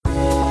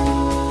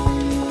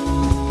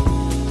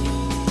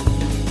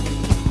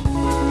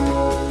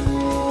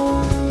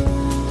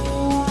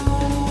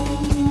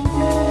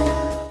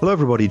Hello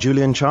everybody,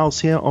 Julian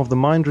Charles here of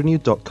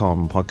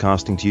themindrenewed.com,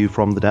 podcasting to you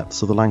from the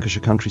depths of the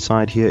Lancashire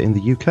countryside here in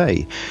the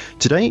UK.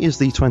 Today is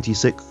the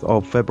 26th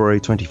of February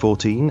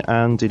 2014,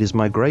 and it is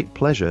my great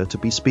pleasure to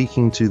be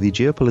speaking to the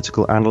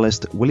geopolitical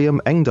analyst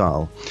William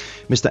Engdahl.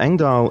 Mr.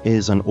 Engdahl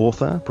is an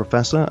author,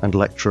 professor and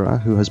lecturer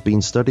who has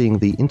been studying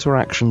the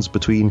interactions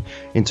between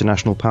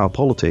international power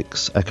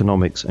politics,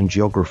 economics and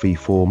geography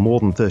for more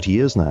than 30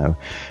 years now,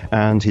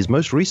 and his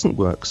most recent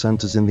work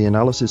centers in the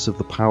analysis of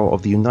the power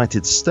of the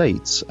United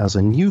States as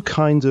a new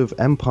kind of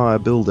empire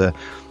builder,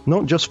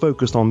 not just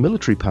focused on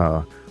military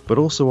power, but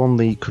also on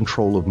the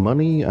control of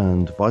money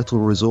and vital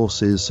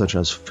resources such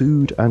as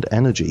food and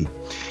energy.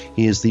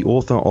 He is the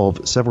author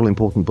of several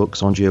important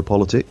books on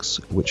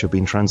geopolitics, which have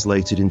been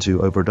translated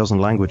into over a dozen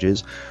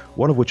languages,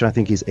 one of which I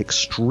think is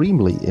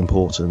extremely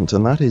important,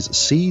 and that is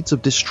Seeds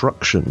of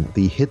Destruction,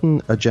 the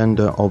Hidden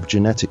Agenda of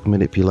Genetic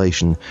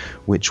Manipulation,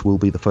 which will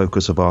be the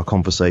focus of our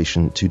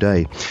conversation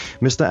today.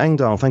 Mr.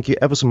 Engdahl, thank you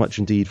ever so much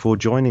indeed for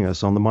joining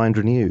us on The Mind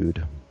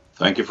Renewed.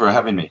 Thank you for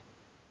having me.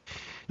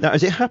 Now,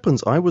 as it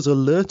happens, I was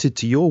alerted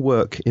to your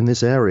work in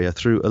this area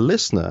through a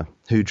listener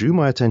who drew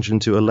my attention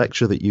to a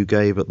lecture that you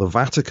gave at the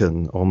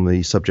Vatican on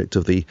the subject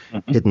of the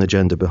hidden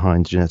agenda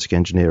behind genetic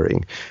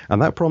engineering.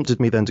 And that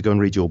prompted me then to go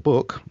and read your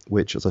book,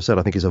 which, as I said,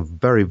 I think is a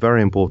very,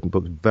 very important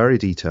book, very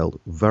detailed,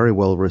 very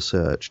well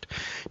researched.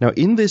 Now,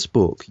 in this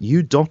book,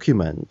 you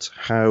document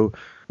how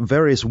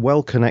various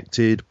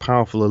well-connected,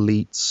 powerful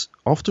elites,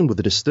 often with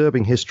a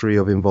disturbing history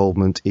of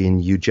involvement in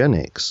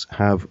eugenics,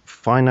 have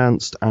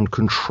financed and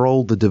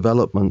controlled the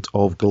development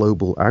of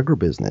global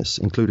agribusiness,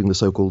 including the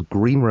so-called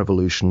Green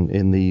Revolution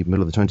in the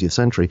middle of the 20th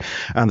century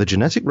and the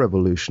genetic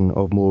revolution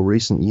of more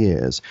recent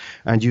years.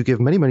 And you give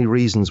many, many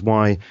reasons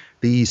why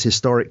these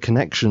historic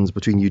connections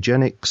between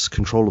eugenics,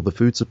 control of the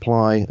food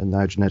supply, and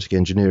now genetic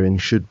engineering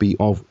should be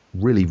of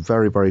really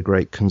very, very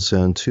great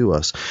concern to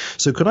us.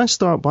 So could I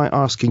start by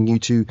asking you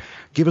to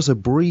give us a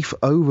brief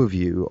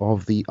overview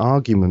of the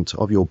argument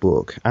of your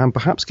book and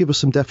perhaps give us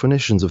some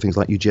definitions of things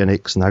like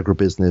eugenics and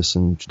agribusiness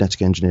and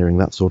genetic engineering,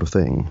 that sort of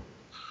thing?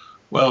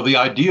 Well, the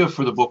idea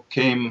for the book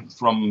came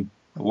from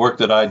work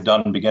that I'd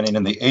done beginning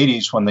in the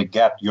 80s when the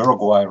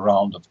GATT-Uruguay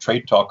round of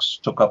trade talks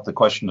took up the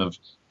question of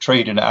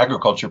trade in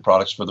agriculture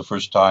products for the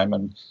first time.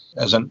 And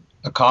as an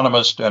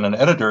economist and an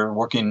editor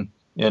working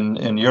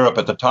in Europe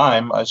at the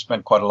time, I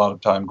spent quite a lot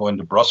of time going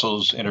to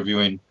Brussels,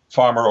 interviewing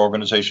farmer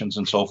organizations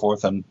and so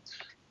forth. And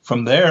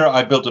from there,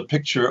 I built a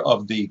picture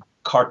of the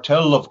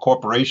cartel of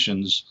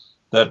corporations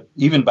that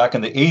even back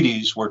in the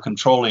 80s were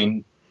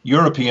controlling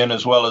European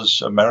as well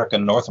as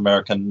American, North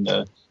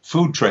American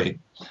food trade,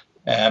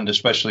 and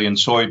especially in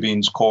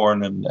soybeans,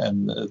 corn,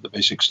 and the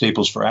basic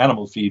staples for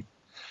animal feed.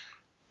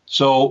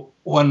 So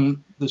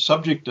when the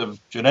subject of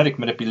genetic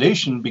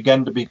manipulation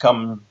began to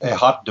become a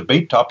hot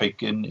debate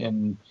topic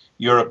in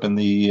Europe in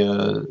the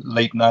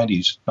late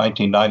 90s,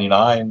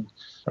 1999,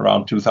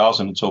 around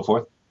 2000 and so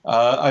forth,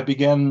 I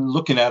began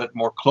looking at it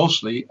more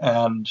closely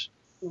and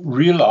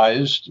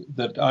realized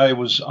that I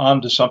was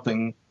onto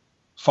something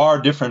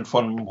far different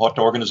from what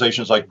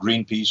organizations like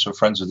Greenpeace or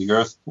Friends of the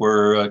Earth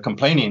were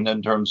complaining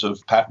in terms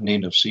of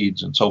patenting of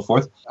seeds and so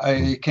forth.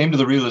 I came to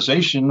the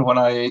realization when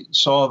I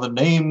saw the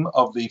name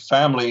of the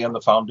family and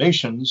the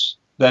foundations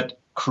that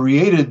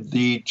created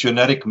the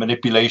genetic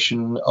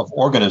manipulation of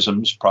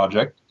organisms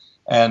project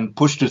and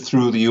pushed it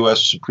through the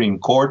U.S. Supreme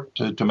Court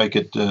to make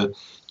it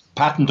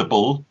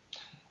patentable,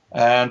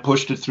 and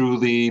pushed it through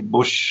the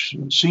Bush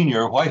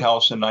Senior White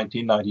House in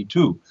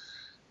 1992.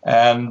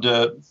 And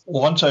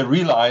once I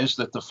realized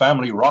that the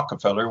family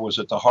Rockefeller was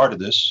at the heart of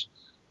this,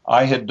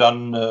 I had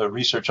done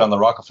research on the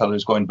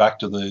Rockefellers going back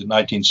to the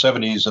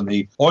 1970s and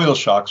the oil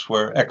shocks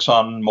where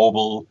Exxon,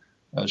 Mobil,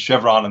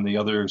 Chevron, and the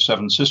other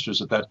seven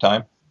sisters at that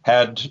time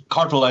had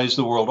cartelized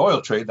the world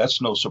oil trade.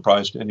 That's no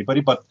surprise to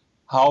anybody, but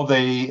how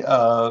they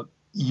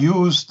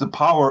used the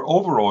power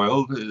over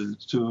oil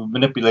to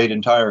manipulate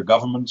entire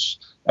governments,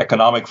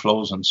 economic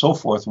flows, and so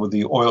forth with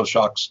the oil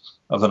shocks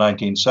of the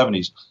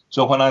 1970s.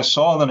 So when I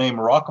saw the name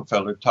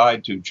Rockefeller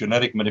tied to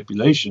genetic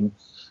manipulation,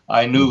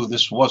 I knew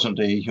this wasn't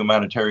a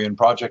humanitarian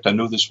project. I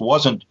knew this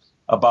wasn't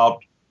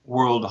about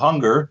world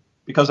hunger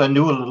because I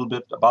knew a little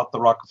bit about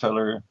the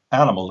Rockefeller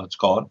animal, let's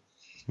call it.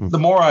 The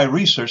more I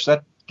researched,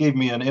 that gave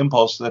me an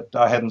impulse that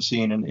I hadn't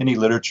seen in any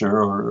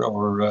literature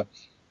or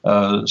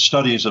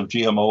studies of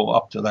GMO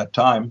up to that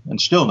time,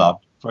 and still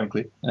not,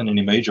 frankly, in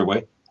any major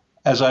way.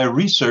 As I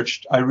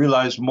researched, I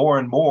realized more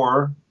and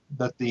more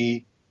that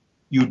the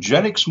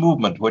eugenics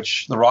movement,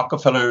 which the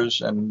Rockefellers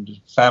and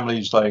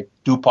families like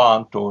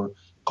DuPont or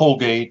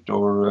Colgate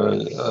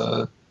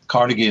or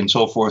Carnegie and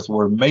so forth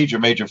were major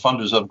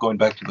funders of going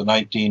back to the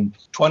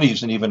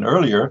 1920s and even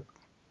earlier,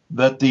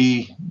 that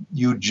the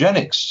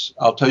eugenics,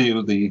 I'll tell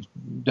you the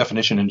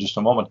definition in just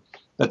a moment,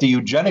 that the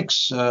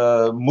eugenics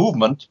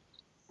movement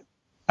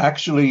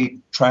actually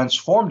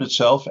transformed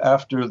itself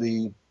after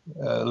the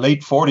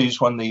late 40s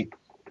when the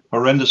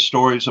horrendous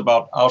stories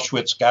about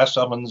Auschwitz gas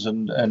ovens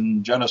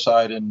and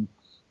genocide in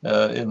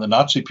the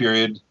Nazi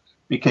period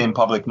became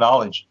public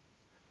knowledge.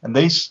 And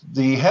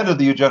the head of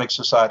the Eugenics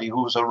Society,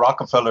 who was a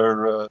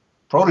Rockefeller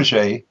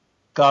protege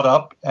got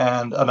up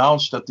and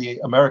announced at the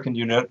American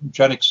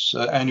Eugenics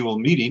annual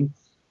meeting,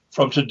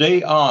 from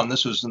today on,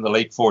 this was in the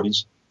late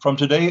 40s, from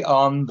today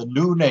on, the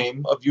new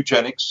name of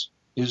eugenics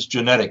is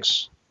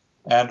genetics.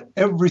 And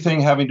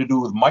everything having to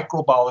do with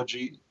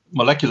microbiology,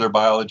 molecular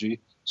biology,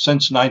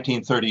 since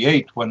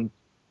 1938, when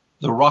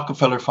the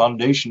Rockefeller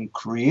Foundation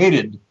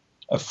created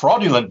a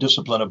fraudulent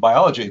discipline of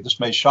biology. This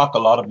may shock a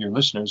lot of your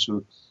listeners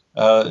who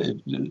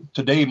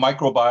today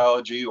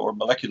microbiology or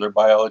molecular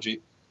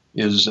biology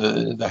is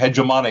the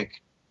hegemonic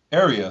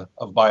area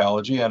of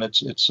biology, and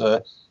it's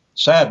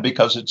sad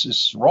because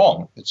it's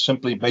wrong. It's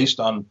simply based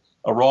on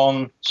a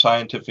wrong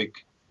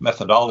scientific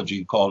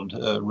methodology called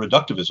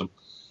reductivism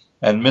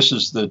and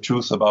misses the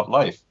truth about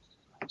life.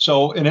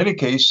 So in any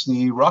case,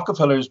 the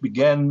Rockefellers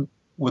began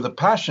with a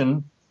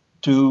passion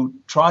to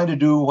try to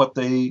do what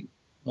they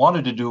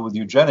wanted to do with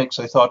eugenics.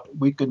 I thought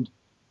we could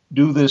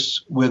do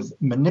this with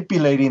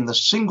manipulating the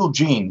single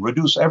gene,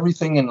 reduce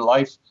everything in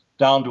life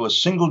down to a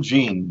single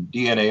gene,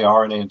 DNA,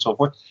 RNA, and so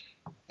forth.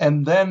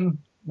 And then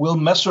we'll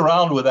mess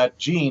around with that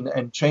gene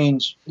and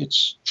change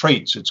its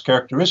traits, its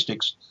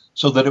characteristics,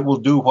 so that it will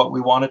do what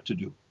we want it to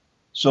do.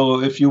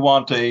 So if you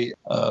want a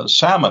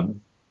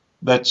salmon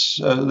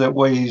that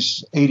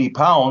weighs 80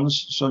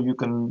 pounds, so you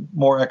can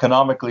more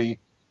economically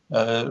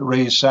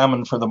raise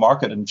salmon for the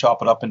market and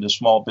chop it up into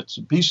small bits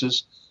and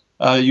pieces,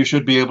 you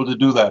should be able to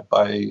do that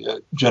by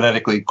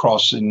genetically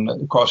crossing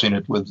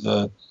it with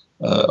a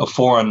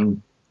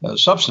foreign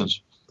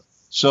substance.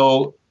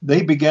 So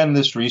they began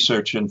this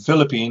research in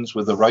Philippines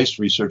with the Rice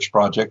Research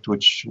Project,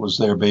 which was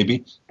their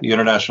baby. The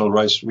International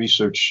Rice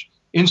Research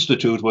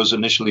Institute was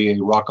initially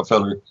a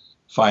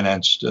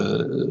Rockefeller-financed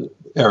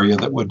area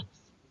that would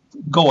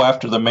go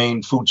after the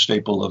main food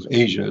staple of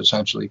Asia,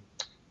 essentially,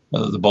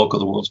 the bulk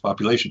of the world's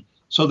population.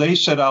 So they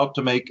set out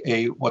to make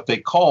what they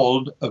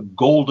called a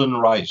golden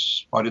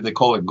rice. Why did they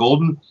call it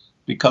golden?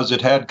 Because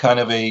it had kind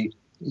of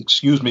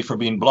excuse me for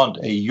being blunt,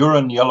 a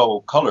urine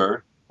yellow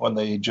color when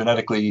they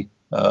genetically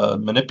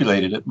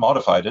manipulated it,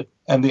 modified it.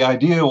 And the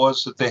idea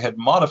was that they had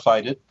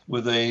modified it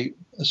with a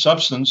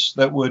substance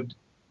that would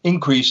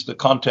increase the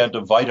content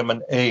of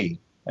vitamin A.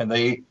 And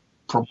they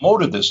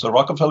promoted this, the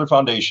Rockefeller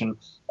Foundation,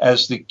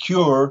 as the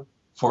cure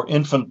for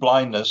infant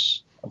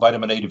blindness,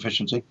 vitamin A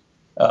deficiency,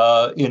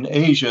 in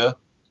Asia,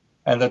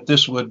 and that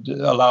this would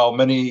allow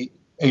many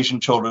Asian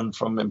children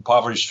from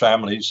impoverished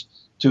families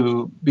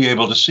to be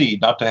able to see,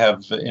 not to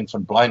have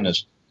infant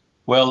blindness.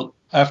 Well,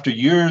 after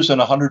years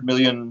and $100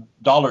 million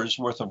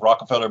worth of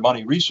Rockefeller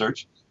money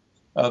research,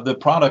 the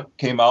product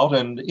came out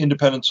and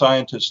independent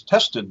scientists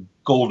tested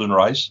golden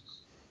rice,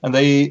 and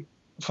they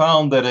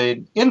found that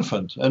an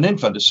infant, a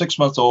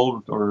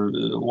 6-month-old or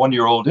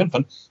 1-year-old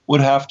infant,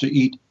 would have to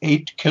eat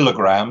 8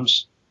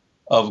 kilograms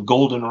of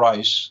golden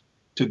rice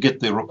to get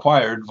the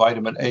required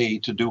vitamin A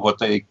to do what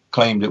they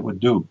claimed it would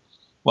do.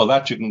 Well,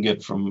 that you can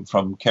get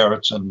from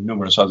carrots and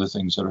numerous other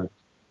things that are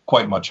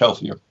quite much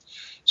healthier.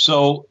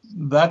 So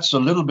that's a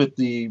little bit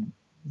the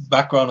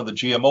background of the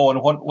GMO.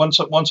 And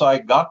once I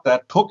got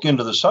that hook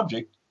into the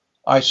subject,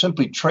 I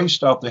simply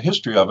traced out the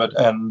history of it,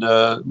 and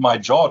my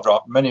jaw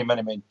dropped many,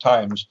 many, many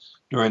times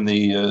during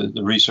the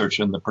research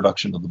and the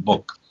production of the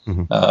book.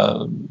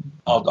 Mm-hmm.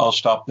 I'll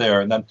stop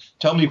there, and then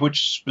tell me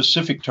which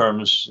specific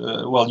terms.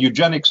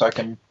 Eugenics, I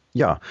can.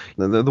 Yeah,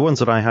 the ones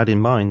that I had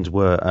in mind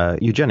were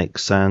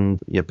eugenics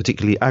and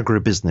particularly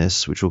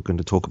agribusiness, which we're going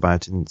to talk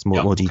about in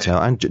more detail,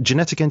 and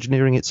genetic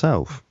engineering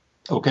itself.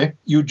 Okay.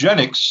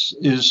 Eugenics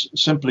is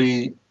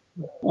simply,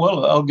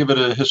 I'll give it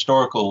a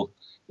historical.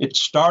 It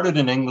started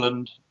in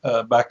England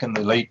back in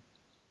the late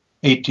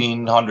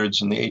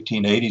 1800s and the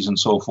 1880s and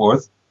so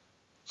forth,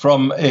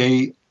 from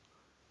an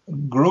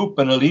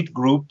elite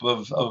group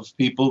of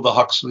people. The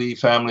Huxley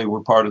family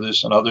were part of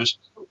this and others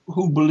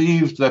who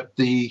believed that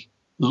the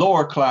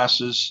lower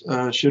classes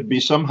should be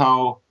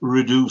somehow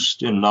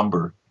reduced in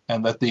number,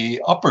 and that the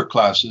upper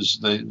classes,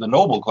 the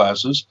noble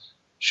classes,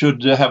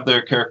 should have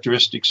their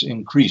characteristics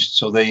increased.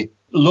 So they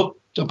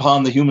looked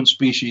upon the human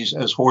species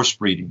as horse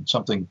breeding,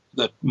 something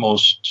that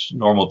most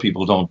normal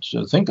people don't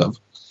think of.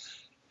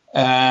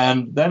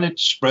 And then it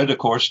spread, of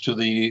course, to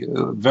the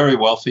very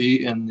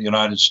wealthy in the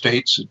United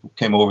States. It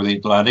came over the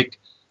Atlantic,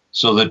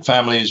 so that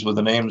families with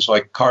the names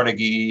like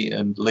Carnegie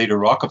and later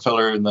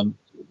Rockefeller in the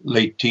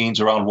late teens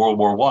around World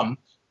War I,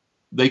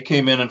 they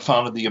came in and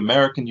founded the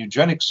American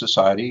Eugenics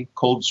Society.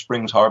 Cold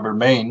Springs Harbor,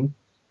 Maine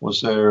was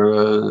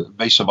their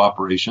base of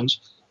operations.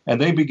 And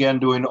they began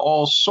doing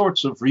all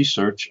sorts of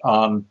research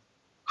on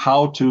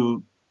how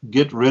to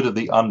get rid of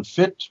the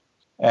unfit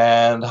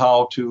and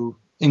how to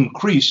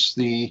increase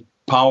the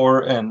power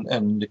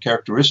and the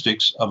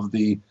characteristics of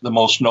the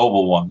most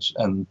noble ones.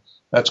 And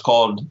that's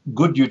called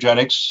good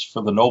eugenics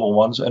for the noble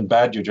ones and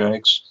bad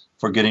eugenics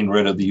for getting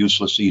rid of the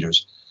useless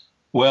eaters.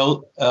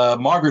 Well,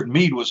 Margaret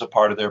Mead was a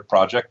part of their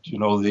project,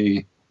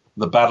 the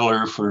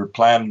battler for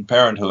Planned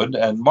Parenthood.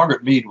 And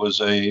Margaret Mead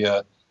was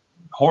a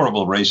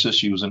horrible racist.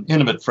 She was an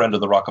intimate friend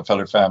of the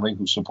Rockefeller family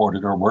who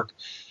supported her work.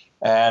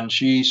 And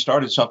she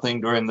started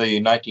something during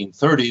the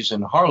 1930s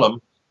in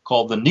Harlem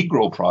called the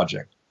Negro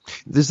Project.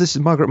 Is this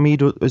Margaret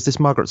Mead or is this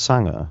Margaret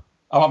Sanger?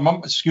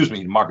 Excuse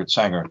me, Margaret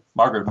Sanger.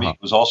 Margaret Mead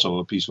was also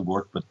a piece of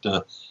work,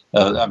 but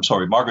I'm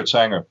sorry, Margaret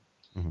Sanger,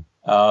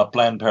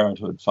 Planned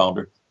Parenthood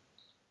founder.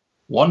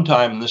 One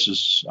time,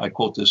 I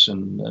quote this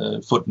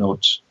in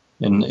footnotes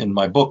in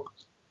my book.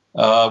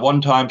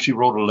 One time she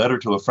wrote a letter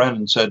to a friend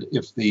and said,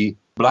 if the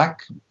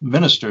black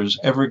ministers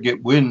ever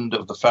get wind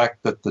of the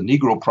fact that the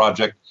Negro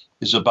Project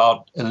is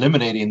about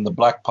eliminating the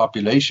black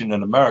population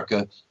in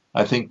America,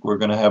 I think we're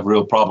going to have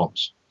real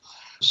problems.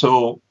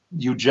 So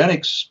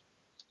eugenics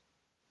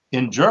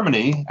in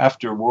Germany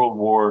after World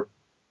War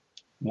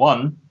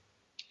I,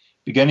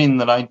 beginning in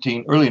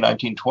the early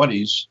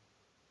 1920s,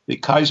 the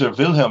Kaiser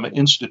Wilhelm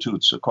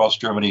Institutes across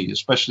Germany,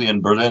 especially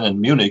in Berlin and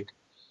Munich,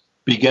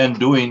 began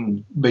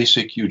doing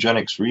basic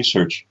eugenics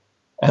research.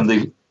 And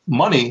the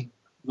money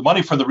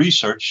for the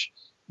research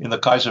in the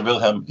Kaiser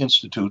Wilhelm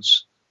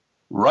Institutes,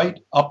 right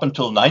up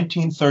until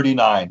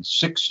 1939,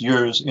 6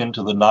 years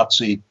into the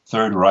Nazi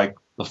Third Reich,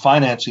 the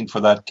financing for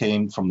that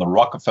came from the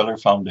Rockefeller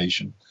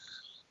Foundation.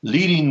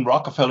 Leading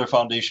Rockefeller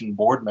Foundation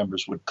board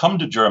members would come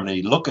to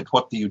Germany, look at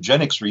what the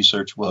eugenics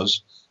research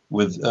was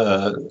with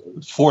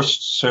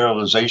forced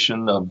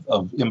sterilization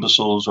of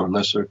imbeciles or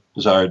lesser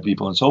desired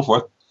people and so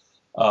forth.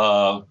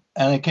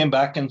 And they came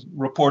back and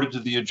reported to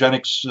the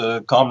eugenics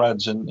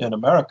comrades in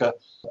America.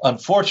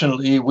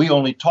 Unfortunately, we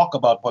only talk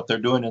about what they're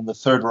doing in the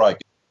Third Reich.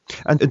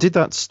 And did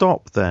that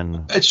stop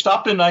then? It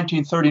stopped in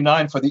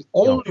 1939 for the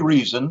only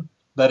reason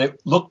that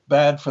it looked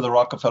bad for the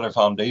Rockefeller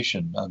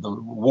Foundation. The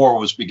war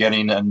was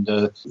beginning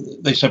and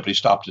they simply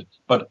stopped it.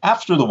 But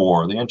after the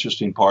war, the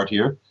interesting part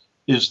here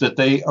is that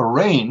the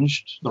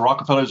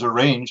Rockefellers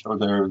arranged, or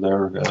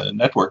their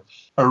network,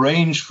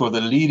 arranged for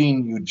the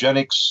leading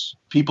eugenics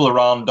people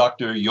around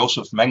Dr.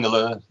 Josef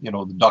Mengele,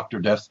 the Dr.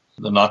 Death,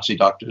 the Nazi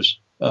doctors,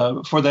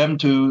 for them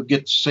to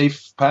get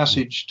safe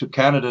passage to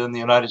Canada and the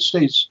United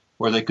States,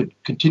 where they could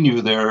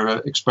continue their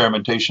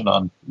experimentation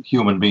on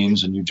human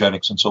beings and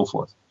eugenics and so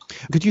forth.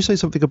 Could you say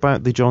something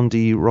about the John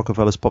D.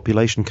 Rockefeller's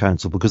Population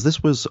Council? Because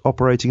this was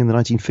operating in the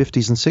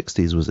 1950s and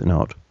 60s, was it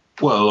not?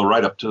 Well,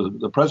 right up to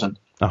the present.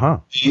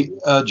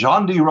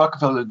 John D.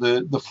 Rockefeller,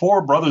 the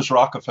four brothers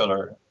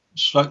Rockefeller,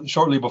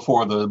 shortly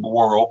before the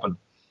war opened,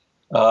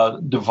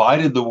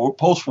 divided the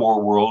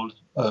post-war world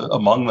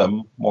among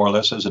them, more or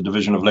less, as a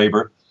division of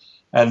labor.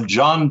 And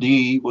John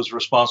D. was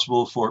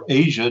responsible for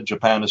Asia,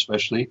 Japan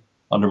especially,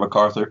 under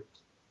MacArthur,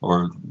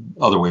 or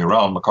other way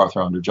around,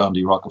 MacArthur under John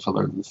D.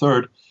 Rockefeller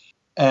III.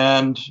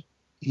 And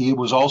he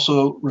was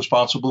also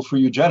responsible for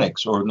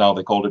eugenics, or now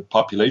they called it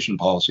population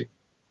policy.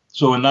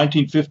 So in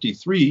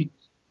 1953,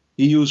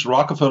 he used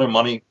Rockefeller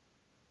money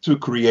to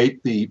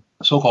create the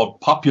so-called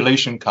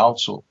Population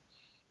Council.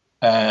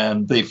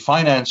 And they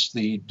financed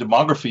the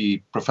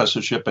demography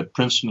professorship at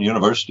Princeton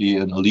University,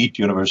 an elite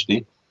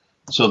university,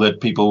 so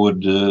that people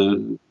would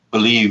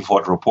believe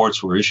what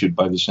reports were issued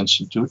by this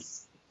institute.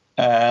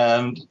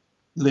 And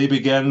they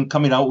began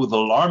coming out with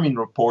alarming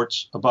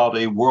reports about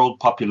a world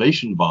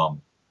population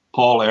bomb.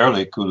 Paul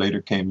Ehrlich, who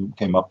later came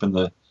up in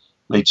the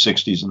late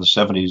 60s and the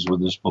 70s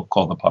with this book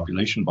called The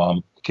Population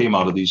Bomb, came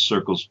out of these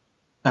circles.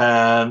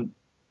 And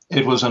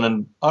it was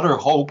an utter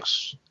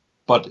hoax,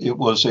 but it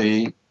was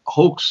a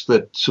hoax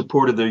that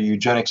supported their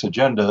eugenics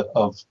agenda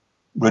of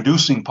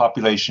reducing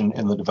population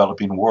in the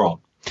developing world.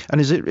 And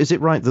is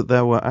it right that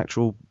there were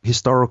actual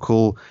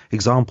historical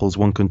examples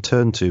one can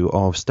turn to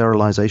of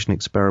sterilization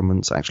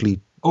experiments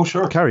actually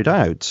carried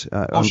out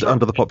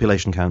under the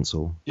Population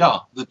Council? Yeah,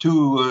 the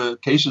two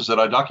cases that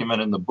I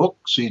document in the book,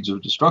 Seeds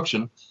of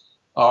Destruction,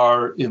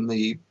 are in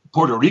the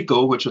Puerto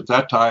Rico, which at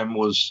that time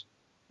was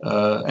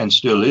and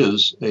still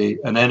is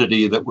an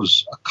entity that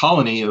was a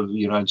colony of the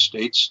United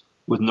States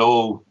with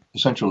no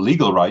essential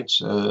legal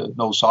rights,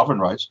 no sovereign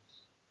rights.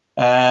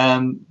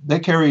 And they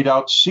carried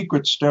out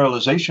secret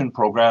sterilization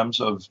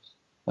programs of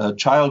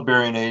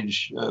childbearing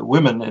age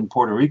women in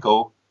Puerto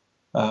Rico.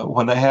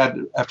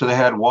 After they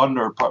had one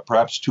or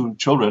perhaps two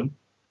children,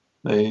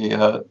 they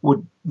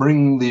would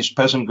bring these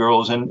peasant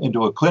girls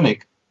into a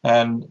clinic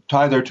and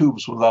tie their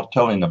tubes without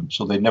telling them,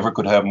 so they never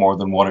could have more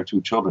than one or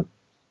two children.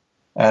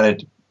 And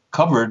it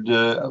covered,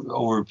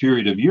 over a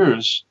period of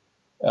years,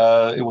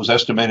 it was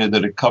estimated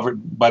that it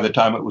covered, by the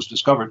time it was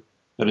discovered,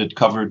 that it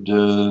covered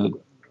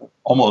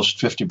almost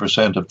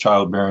 50% of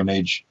childbearing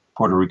age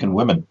Puerto Rican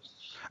women.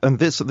 And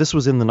this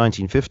was in the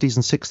 1950s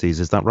and 60s,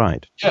 is that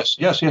right?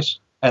 Yes.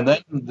 And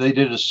then they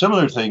did a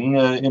similar thing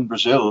in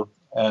Brazil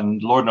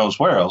and Lord knows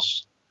where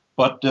else.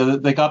 But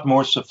they got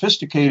more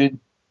sophisticated.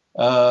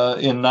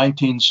 In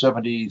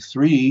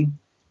 1973,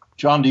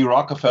 John D.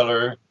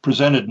 Rockefeller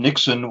presented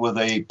Nixon with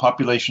a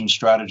population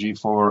strategy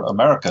for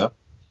America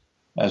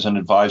as an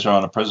advisor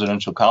on a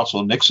presidential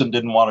council. Nixon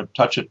didn't want to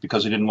touch it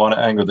because he didn't want to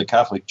anger the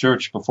Catholic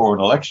Church before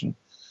an election.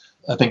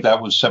 I think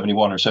that was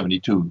 71 or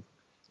 72.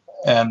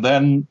 And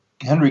then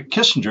Henry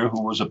Kissinger,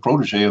 who was a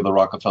protege of the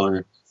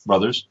Rockefeller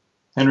brothers,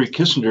 Henry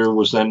Kissinger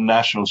was then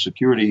National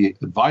Security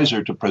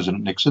Advisor to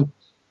President Nixon,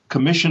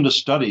 commissioned a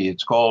study.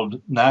 It's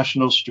called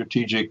National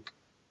Strategic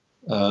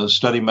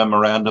Study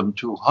Memorandum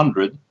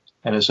 200,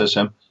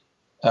 NSSM,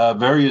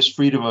 various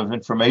freedom of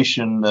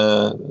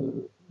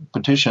information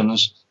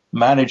petitions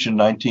managed in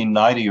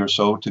 1990 or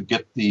so to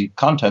get the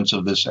contents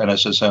of this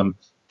NSSM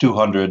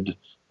 200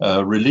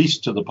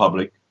 released to the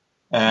public.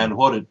 And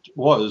what it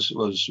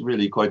was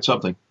really quite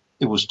something.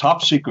 It was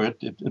top secret.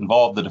 It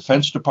involved the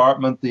Defense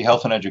Department, the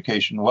Health and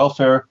Education and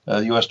Welfare,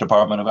 the U.S.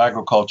 Department of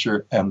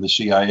Agriculture, and the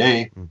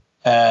CIA,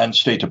 and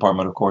State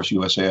Department, of course,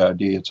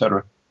 USAID,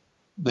 etc.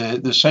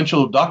 The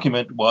essential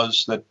document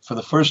was that for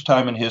the first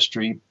time in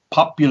history,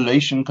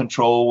 population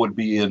control would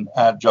be an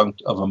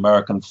adjunct of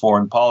American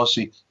foreign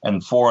policy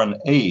and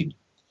foreign aid.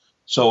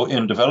 So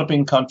in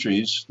developing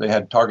countries, they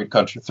had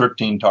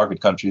 13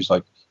 target countries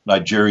like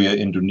Nigeria,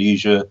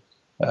 Indonesia,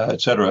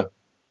 etc.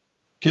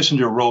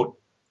 Kissinger wrote,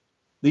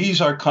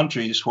 these are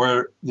countries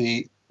where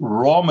the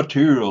raw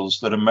materials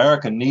that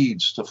America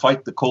needs to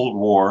fight the Cold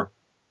War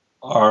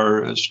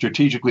are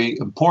strategically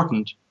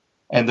important,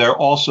 and they're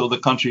also the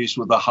countries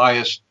with the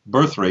highest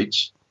birth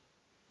rates,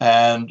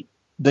 and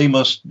they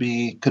must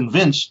be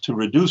convinced to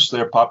reduce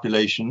their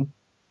population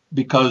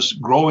because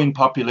growing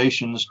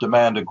populations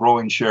demand a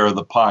growing share of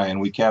the pie,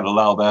 and we can't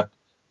allow that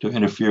to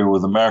interfere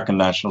with American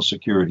national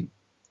security.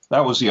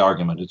 That was the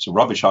argument. It's a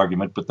rubbish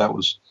argument, but that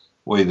was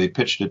the way they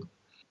pitched it.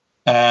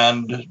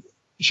 And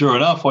sure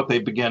enough, what they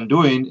began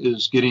doing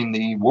is getting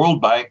the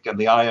World Bank and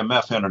the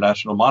IMF,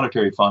 International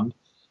Monetary Fund,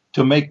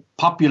 to make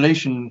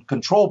population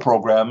control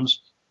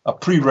programs a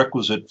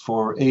prerequisite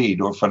for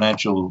aid or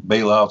financial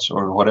bailouts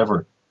or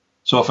whatever.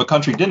 So if a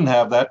country didn't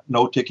have that,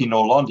 no tiki,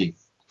 no londi.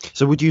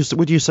 So would you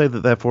say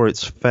that therefore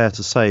it's fair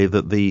to say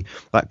that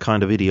that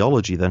kind of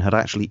ideology then had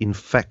actually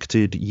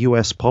infected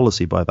U.S.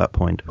 policy by that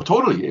point?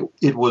 Totally.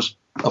 It was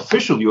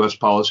official U.S.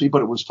 policy,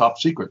 but it was top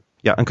secret.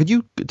 Yeah, and could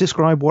you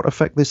describe what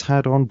effect this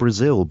had on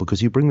Brazil?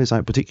 Because you bring this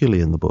out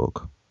particularly in the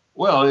book.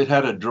 Well, it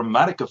had a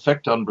dramatic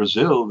effect on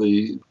Brazil.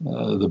 The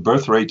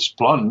birth rates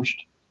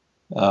plunged.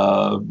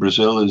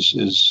 Brazil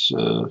is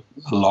a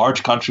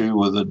large country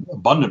with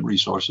abundant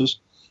resources.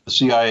 The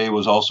CIA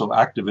was also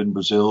active in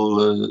Brazil,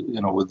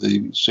 with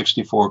the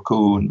 64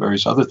 coup and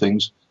various other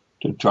things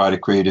to try to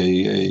create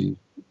a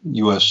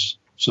U.S.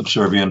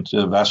 subservient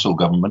vassal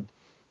government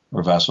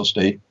or vassal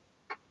state.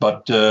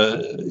 But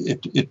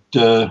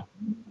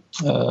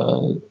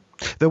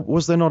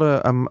was there not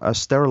a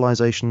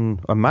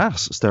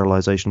mass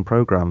sterilization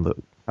program that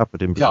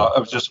happened in Brazil? Yeah, I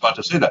was just about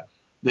to say that.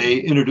 They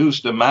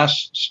introduced a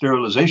mass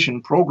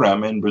sterilization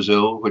program in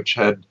Brazil, which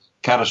had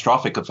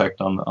catastrophic effect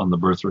on the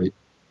birth rate.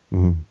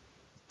 Mm-hmm.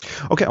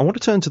 Okay, I want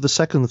to turn to the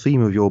second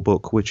theme of your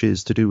book, which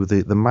is to do with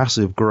the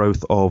massive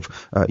growth of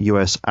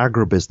U.S.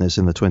 agribusiness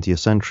in the 20th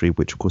century,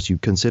 which, of course, you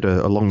consider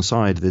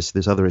alongside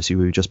this other issue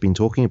we've just been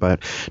talking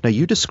about. Now,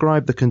 you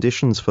describe the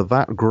conditions for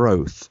that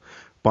growth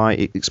by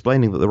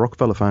explaining that the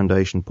Rockefeller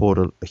Foundation poured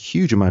a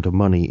huge amount of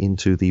money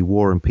into the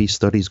War and Peace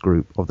Studies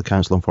Group of the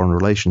Council on Foreign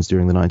Relations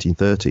during the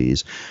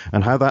 1930s,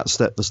 and how that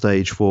set the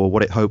stage for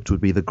what it hoped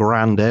would be the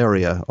grand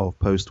area of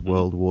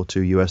post-World War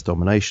II U.S.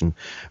 domination.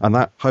 And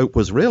that hope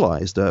was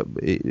realized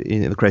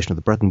in the creation of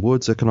the Bretton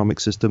Woods economic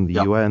system,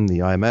 the UN, the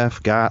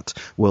IMF, GATT,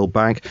 World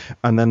Bank,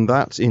 and then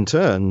that in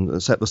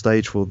turn set the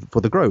stage for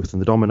the growth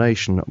and the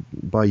domination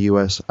by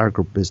U.S.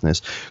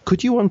 agribusiness.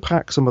 Could you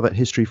unpack some of that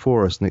history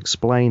for us and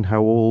explain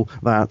how all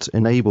that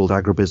enabled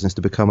agribusiness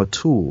to become a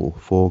tool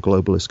for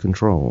globalist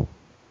control?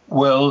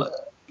 Well,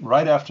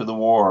 right after the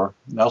war,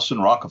 Nelson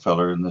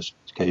Rockefeller, in this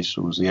case,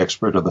 who was the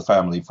expert of the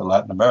family for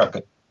Latin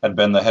America, had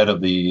been the head of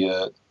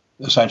the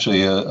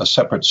essentially a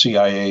separate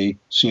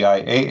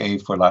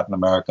CIAA for Latin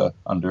America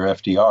under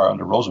FDR,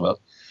 under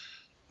Roosevelt.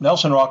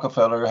 Nelson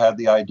Rockefeller had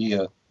the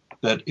idea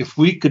that if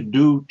we could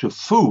do to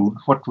food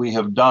what we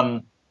have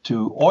done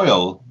to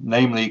oil,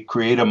 namely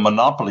create a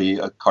monopoly,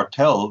 a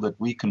cartel that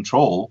we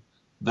control,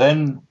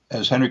 then,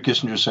 as Henry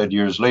Kissinger said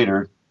years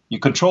later, you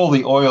control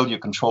the oil, you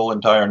control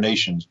entire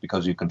nations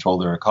because you control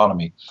their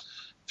economy.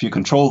 If you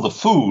control the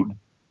food,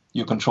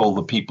 you control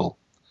the people.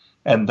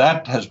 And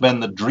that has been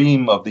the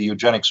dream of the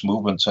eugenics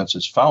movement since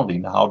its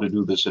founding, how to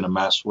do this in a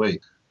mass way.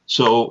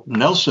 So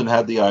Nelson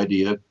had the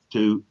idea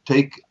to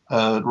take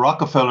a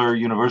Rockefeller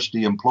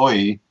University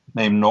employee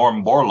named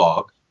Norm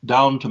Borlaug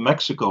down to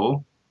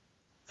Mexico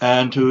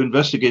and to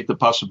investigate the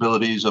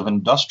possibilities of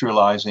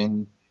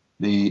industrializing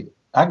the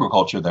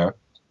agriculture there.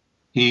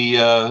 He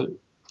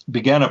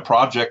began a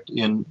project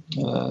in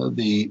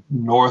the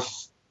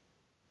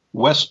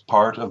northwest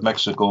part of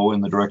Mexico in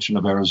the direction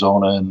of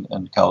Arizona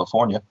and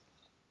California,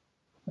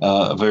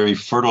 a very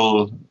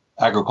fertile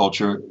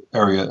agriculture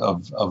area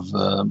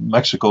of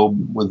Mexico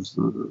with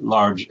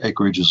large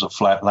acreages of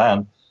flat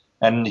land.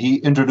 And he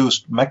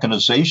introduced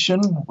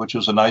mechanization, which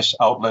was a nice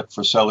outlet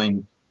for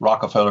selling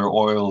Rockefeller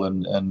oil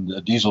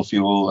and diesel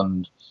fuel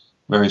and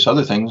various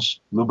other things,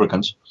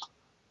 lubricants.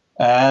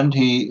 And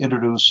he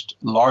introduced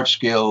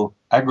large-scale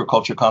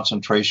agriculture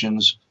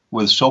concentrations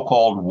with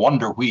so-called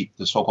wonder wheat,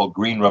 the so-called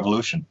Green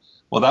Revolution.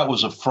 Well, that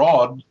was a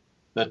fraud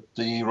that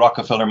the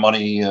Rockefeller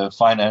money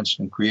financed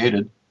and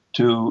created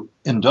to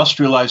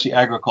industrialize the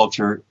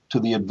agriculture to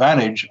the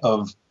advantage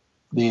of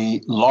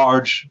the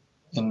large,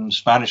 in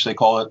Spanish they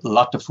call it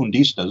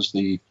latifundistas,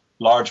 the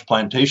large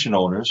plantation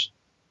owners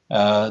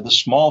The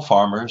small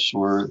farmers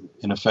were,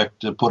 in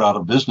effect, put out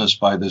of business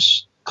by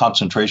this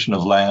concentration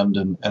of land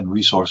and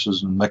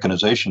resources and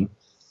mechanization.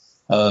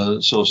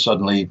 So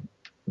suddenly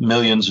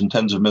millions and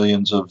tens of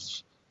millions of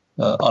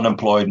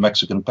unemployed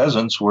Mexican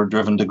peasants were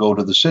driven to go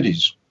to the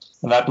cities.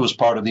 And that was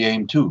part of the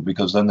aim, too,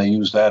 because then they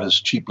used that as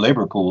cheap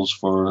labor pools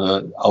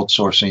for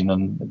outsourcing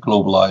and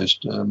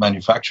globalized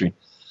manufacturing.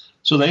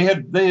 So they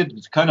had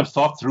kind of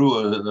thought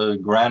through a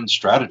grand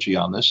strategy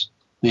on this.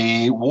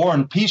 The War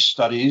and Peace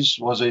Studies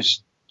was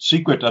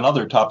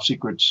another top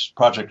secret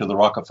project of the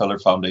Rockefeller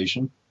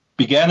Foundation.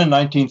 Began in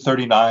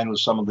 1939 with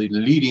some of the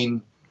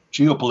leading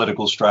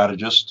geopolitical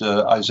strategists.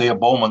 Isaiah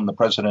Bowman, the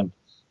president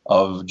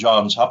of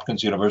Johns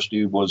Hopkins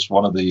University, was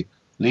one of the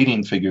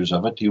leading figures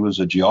of it. He was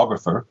a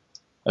geographer,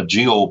 a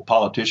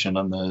geopolitician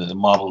on the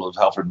model of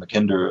Halford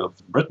Mackinder of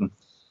Britain.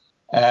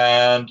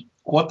 And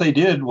what they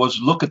did was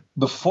look at,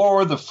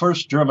 before the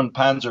first German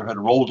panzer had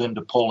rolled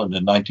into Poland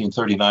in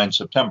 1939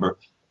 September,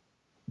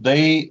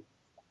 they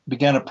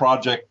began a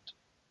project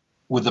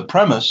with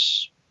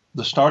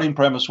the starting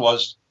premise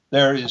was,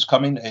 there is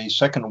coming a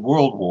Second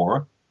World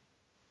War.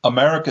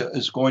 America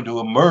is going to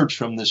emerge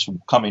from this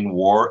coming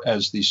war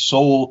as the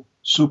sole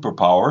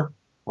superpower.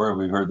 Where have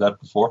we heard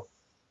that before?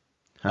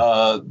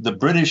 The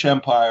British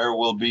Empire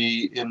will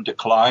be in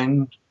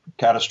decline,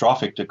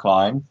 catastrophic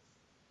decline.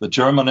 The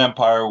German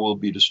Empire will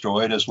be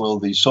destroyed, as will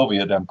the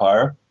Soviet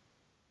Empire.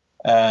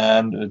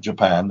 And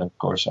Japan, of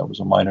course, that was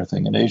a minor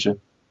thing in Asia.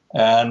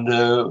 And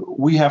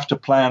we have to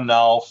plan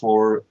now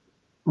for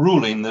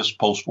ruling this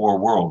post-war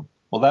world.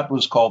 Well, that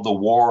was called the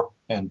War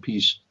and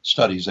Peace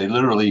Studies. They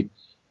literally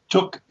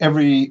took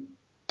every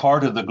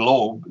part of the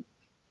globe,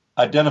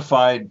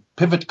 identified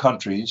pivot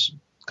countries.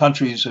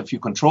 Countries, if you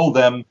control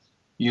them,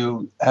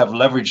 you have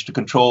leverage to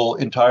control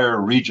entire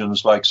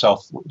regions like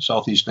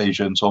Southeast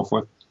Asia and so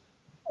forth.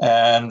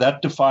 And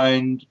that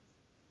defined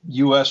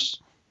U.S.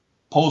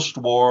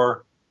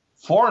 post-war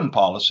foreign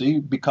policy,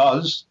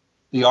 because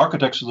the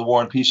architects of the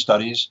War and Peace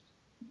Studies,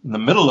 in the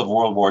middle of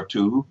World War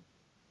II,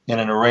 in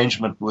an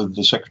arrangement with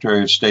the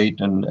Secretary of State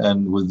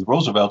and with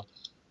Roosevelt,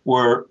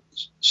 were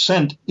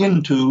sent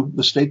into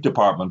the State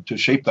Department to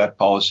shape that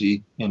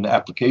policy in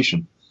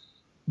application.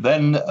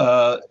 Then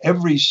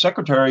every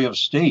Secretary of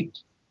State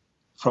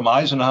from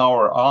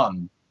Eisenhower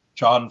on,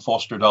 John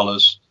Foster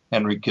Dulles,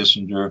 Henry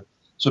Kissinger,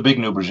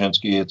 Zbigniew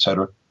Brzezinski,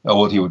 etc.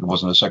 Well, he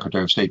wasn't a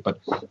Secretary of State,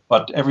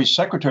 but every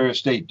Secretary of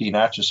State, Dean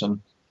Acheson,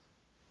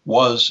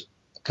 was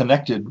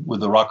connected with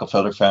the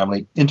Rockefeller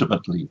family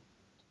intimately.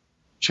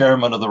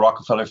 Chairman of the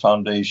Rockefeller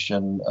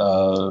Foundation,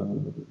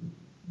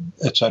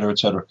 et cetera, et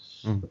cetera.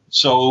 Mm.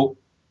 So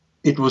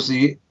it was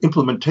the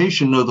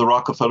implementation of the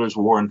Rockefellers'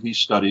 War and Peace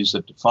Studies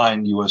that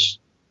defined U.S.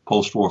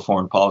 post-war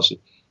foreign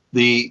policy.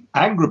 The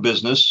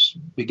agribusiness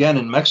began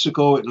in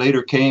Mexico. It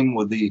later came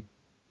with the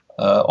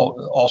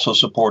also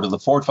support of the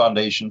Ford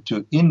Foundation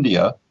to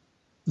India.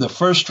 The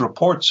first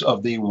reports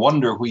of the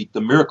wonder wheat, the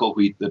miracle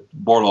wheat that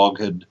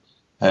Borlaug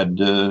had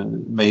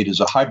made as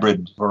a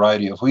hybrid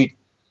variety of wheat,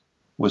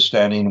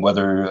 withstanding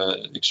weather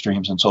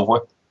extremes and so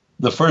forth.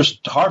 The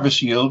first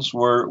harvest yields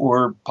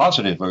were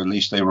positive, or at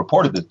least they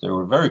reported that they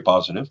were very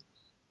positive.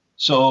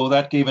 So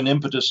that gave an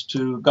impetus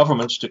to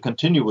governments to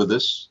continue with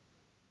this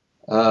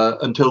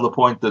until the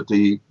point that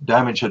the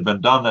damage had been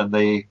done and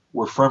they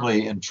were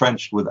firmly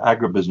entrenched with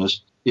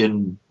agribusiness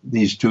in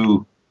these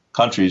two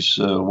countries,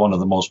 one of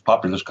the most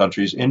populous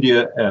countries,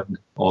 India, and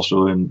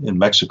also in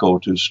Mexico,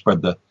 to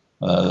spread the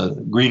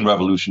Green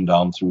Revolution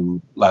down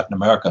through Latin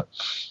America.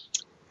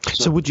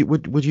 So would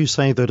you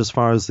say that as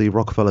far as the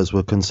Rockefellers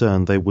were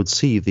concerned, they would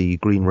see the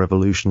Green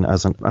Revolution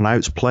as an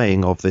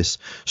outplaying of this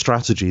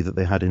strategy that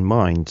they had in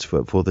mind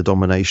for the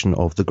domination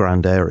of the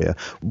grand area,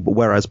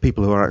 whereas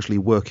people who are actually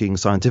working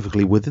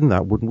scientifically within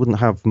that wouldn't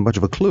have much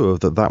of a clue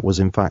that was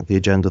in fact the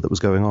agenda that was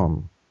going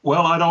on?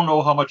 Well, I don't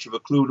know how much of a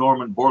clue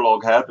Norman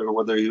Borlaug had, or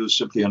whether he was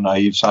simply a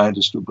naive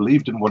scientist who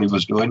believed in what he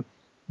was doing.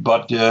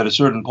 But at a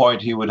certain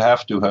point, he would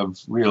have to have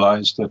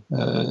realized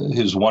that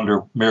his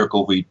wonder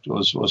miracle wheat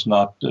was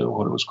not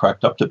what it was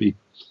cracked up to be.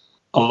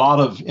 A lot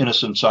of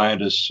innocent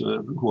scientists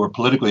who are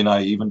politically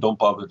naive and don't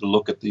bother to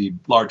look at the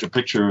larger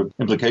picture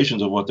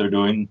implications of what they're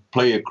doing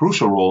play a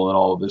crucial role in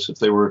all of this. If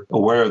they were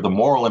aware of the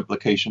moral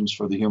implications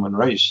for the human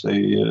race,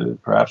 they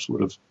perhaps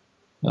would have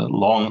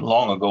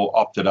long ago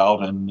opted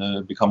out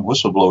and become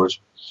whistleblowers.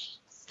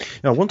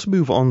 Now, I want to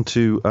move on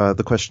to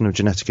the question of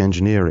genetic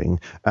engineering.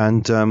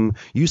 And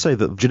you say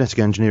that genetic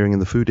engineering in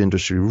the food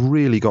industry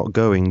really got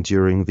going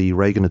during the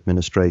Reagan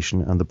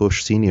administration and the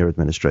Bush senior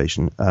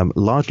administration,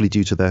 largely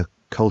due to their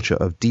culture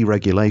of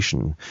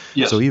deregulation.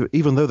 Yes. So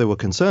even though there were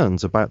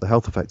concerns about the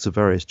health effects of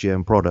various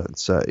GM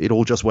products, it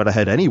all just went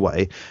ahead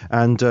anyway.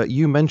 And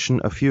you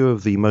mention a few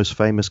of the most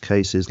famous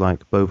cases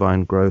like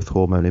bovine growth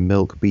hormone in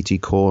milk, BT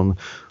corn,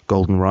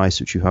 golden rice,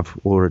 which you have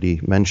already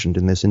mentioned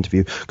in this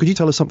interview. Could you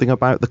tell us something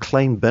about the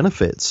claimed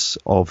benefits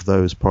of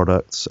those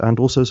products and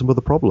also some of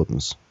the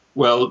problems?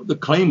 Well, the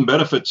claimed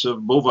benefits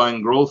of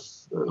bovine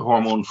growth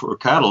hormone for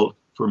cattle,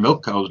 for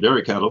milk cows,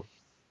 dairy cattle,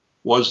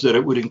 was that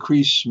it would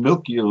increase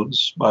milk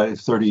yields by up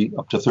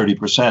to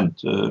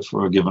 30%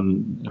 for a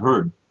given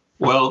herd.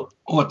 Well,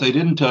 what they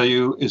didn't tell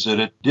you is that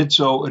it did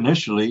so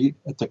initially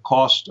at the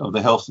cost of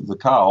the health of the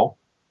cow,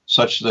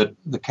 such that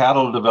the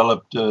cattle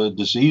developed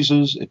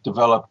diseases. It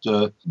developed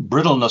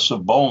brittleness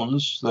of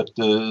bones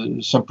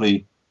that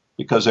simply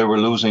because they were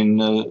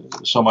losing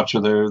so much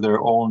of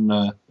their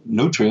own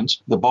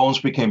nutrients, the bones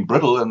became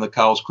brittle and the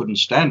cows couldn't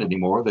stand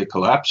anymore. They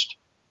collapsed.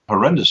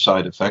 Horrendous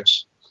side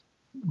effects.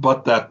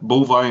 But that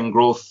bovine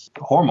growth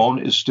hormone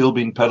is still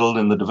being peddled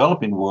in the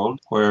developing world,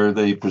 where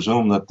they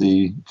presume that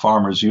the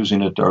farmers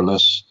using it are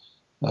less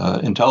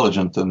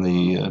intelligent than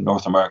the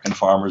North American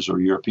farmers or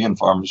European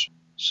farmers.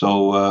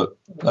 So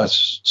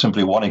that's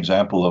simply one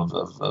example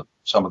of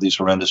some of these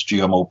horrendous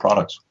GMO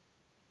products.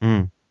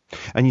 Mm.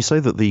 And you say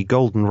that the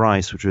golden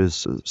rice, which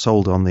was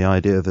sold on the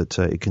idea that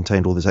it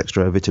contained all this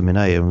extra vitamin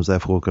A and was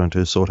therefore going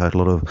to sort out a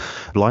lot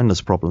of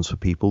blindness problems for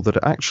people, that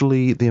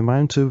actually the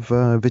amount of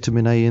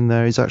vitamin A in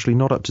there is actually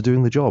not up to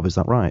doing the job. Is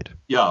that right?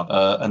 Yeah.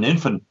 An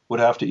infant would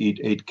have to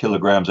eat 8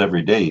 kilograms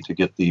every day to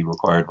get the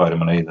required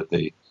vitamin A that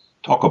they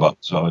talk about.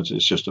 So it's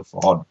just a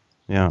fraud.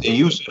 Yeah. They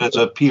use it as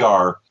a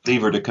PR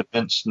lever to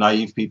convince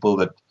naive people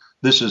that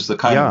this is the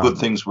kind of good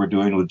things we're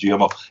doing with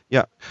GMO.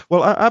 Yeah,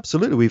 well,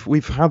 absolutely.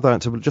 We've had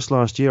that. Just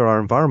last year, our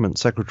Environment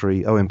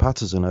Secretary, Owen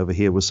Patterson, over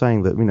here was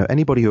saying that,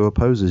 anybody who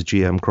opposes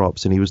GM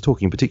crops, and he was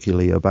talking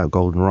particularly about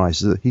golden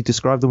rice, he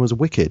described them as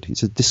wicked. He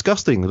said,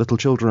 disgusting. The little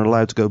children are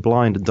allowed to go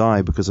blind and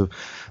die because of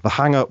the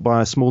hang-up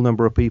by a small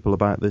number of people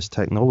about this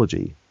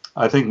technology.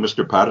 I think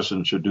Mr.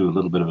 Patterson should do a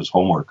little bit of his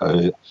homework.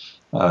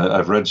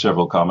 I've read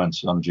several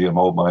comments on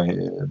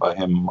GMO by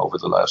him over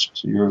the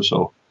last year or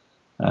so.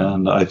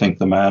 And I think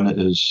the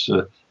man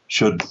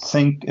should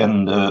think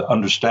and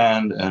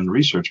understand and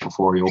research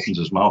before he opens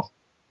his mouth.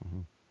 Mm-hmm.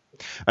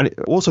 And it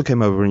also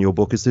came over in your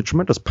book is the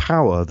tremendous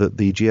power that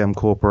the GM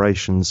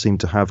corporations seem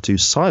to have to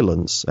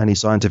silence any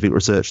scientific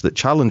research that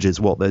challenges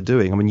what they're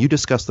doing. I mean, you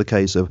discussed the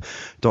case of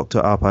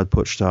Dr. Arpad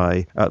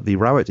Pusztai at the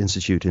Rowett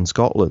Institute in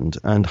Scotland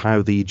and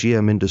how the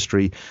GM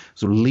industry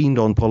sort of leaned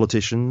on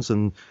politicians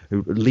and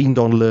leaned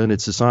on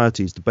learned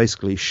societies to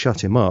basically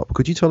shut him up.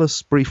 Could you tell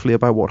us briefly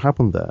about what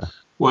happened there?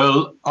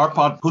 Well,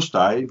 Arpad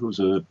Pusztai, who's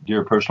a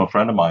dear personal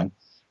friend of mine,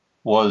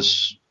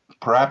 was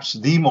perhaps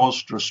the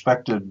most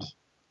respected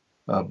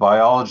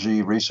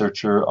biology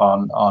researcher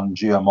on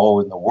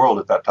GMO in the world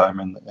at that time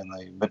in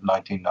the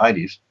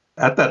mid-1990s.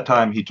 At that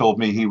time, he told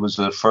me he was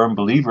a firm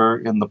believer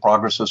in the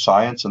progress of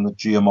science and that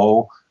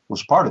GMO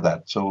was part of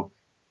that. So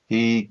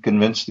he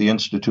convinced the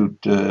Institute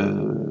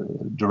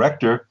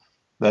director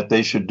that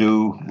they should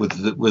do,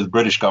 with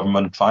British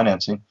government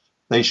financing,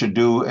 they should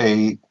do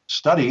a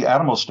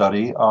animal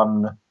study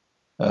on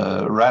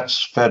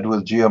rats fed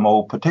with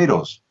GMO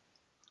potatoes.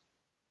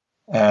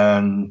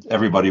 And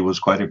everybody was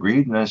quite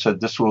agreed. And I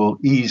said, this will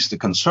ease the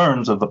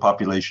concerns of the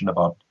population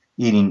about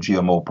eating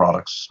GMO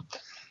products.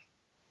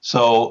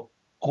 So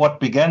what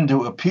began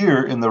to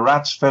appear in the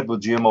rats fed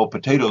with GMO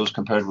potatoes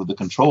compared with the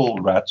control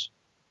rats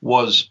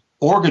was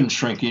organ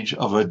shrinkage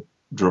of a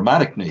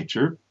dramatic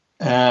nature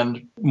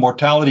and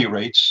mortality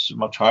rates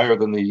much higher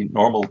than the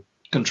normal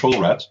control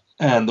rats.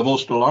 And the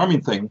most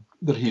alarming thing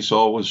that he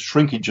saw was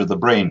shrinkage of the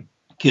brain,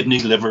 kidney,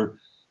 liver,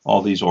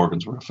 all these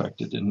organs were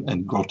affected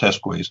in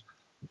grotesque ways.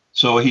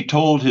 So he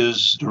told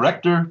his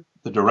director.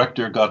 The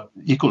director got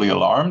equally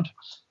alarmed.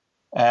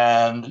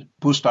 And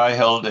Pusztai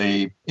held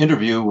an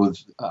interview with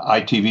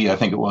ITV, I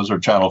think it was, or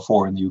Channel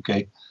 4 in the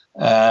UK.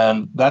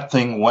 And that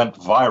thing went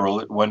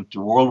viral. It went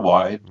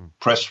worldwide,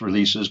 press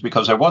releases,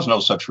 because there was no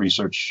such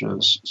research,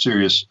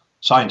 serious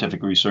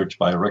scientific research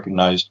by a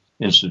recognized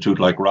institute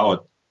like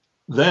Rowett.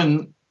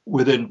 Then,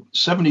 within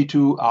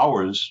 72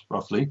 hours,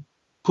 roughly,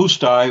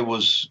 Pusztai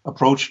was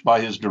approached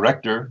by his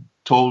director,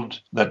 told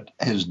that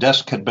his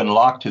desk had been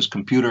locked, his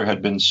computer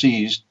had been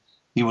seized.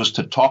 He was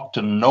to talk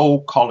to no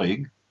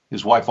colleague.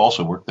 His wife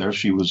also worked there.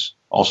 She was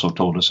also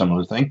told a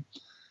similar thing.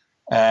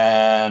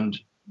 And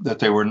that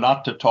they were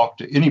not to talk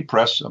to any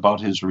press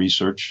about his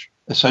research.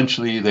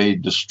 Essentially, they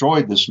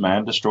destroyed this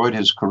man, destroyed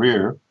his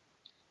career.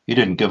 He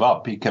didn't give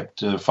up. He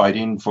kept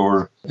fighting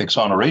for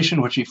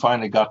exoneration, which he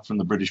finally got from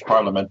the British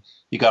Parliament.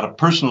 He got a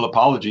personal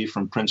apology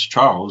from Prince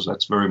Charles.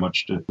 That's very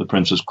much to the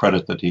prince's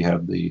credit that he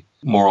had the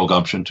moral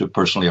gumption to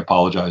personally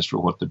apologize for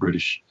what the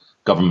British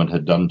government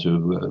had done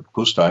to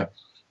Pusztai.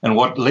 And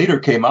what later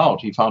came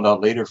out, he found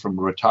out later from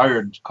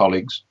retired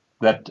colleagues,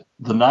 that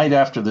the night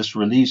after this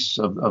release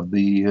of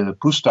the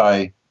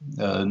Pusztai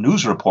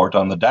news report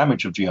on the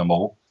damage of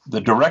GMO,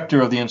 the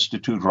director of the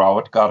Institute,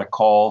 Rowett, got a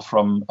call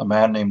from a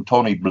man named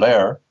Tony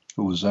Blair,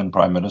 who was then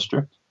Prime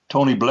Minister.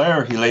 Tony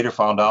Blair, he later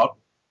found out,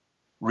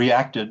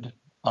 reacted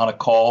on a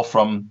call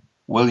from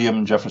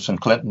William Jefferson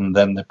Clinton,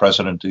 then the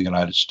President of the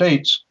United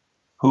States,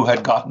 who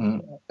had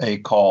gotten a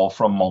call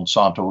from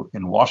Monsanto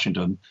in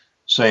Washington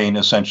saying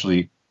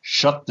essentially,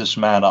 shut this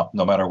man up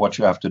no matter what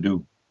you have to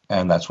do.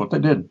 And that's what they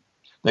did.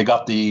 They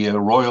got the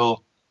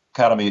Royal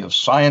Academy of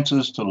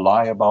Sciences to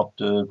lie about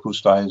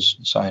Pusztai's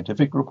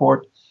scientific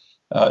report.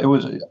 It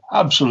was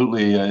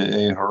absolutely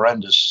a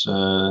horrendous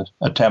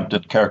attempt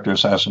at character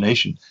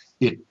assassination.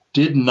 it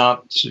did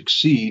not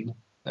succeed.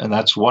 And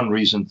that's one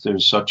reason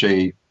there's such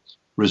a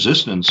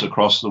resistance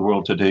across the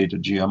world today to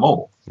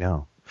GMO.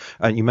 Yeah.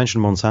 And you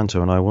mentioned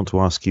Monsanto, and I want to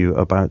ask you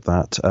about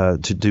that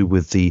to do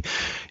with the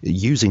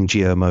using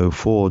GMO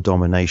for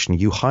domination.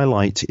 You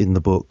highlight in the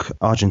book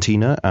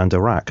Argentina and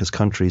Iraq as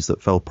countries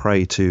that fell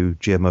prey to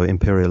GMO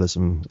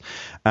imperialism.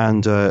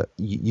 And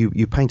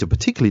you paint a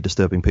particularly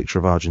disturbing picture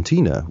of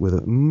Argentina with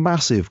a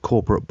massive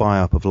corporate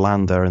buy-up of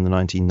land there in the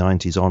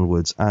 1990s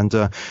onwards, and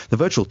the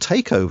virtual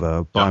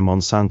takeover by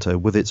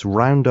Monsanto with its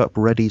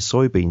Roundup-ready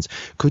soybeans.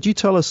 Could you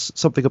tell us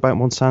something about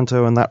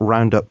Monsanto and that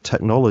Roundup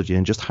technology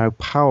and just how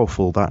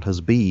powerful that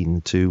has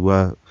been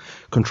to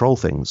control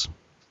things?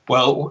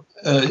 Well,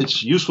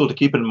 it's useful to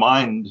keep in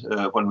mind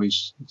when we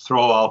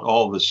throw out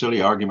all the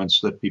silly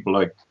arguments that people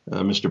like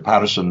Mr.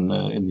 Patterson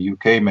in the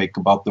UK make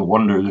about the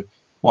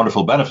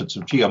wonderful benefits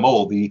of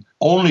GMO. The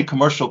only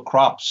commercial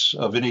crops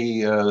of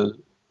any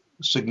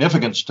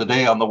significance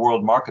today on the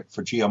world market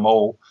for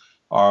GMO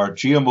are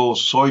GMO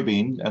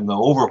soybean, and the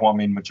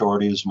overwhelming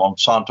majority is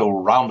Monsanto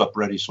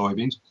Roundup-ready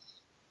soybeans,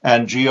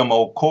 and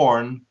GMO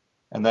corn,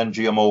 and then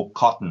GMO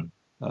cotton.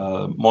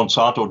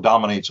 Monsanto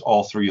dominates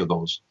all three of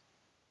those.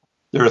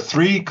 There are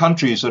three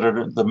countries that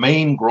are the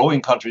main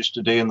growing countries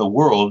today in the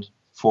world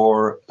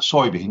for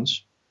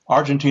soybeans: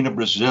 Argentina,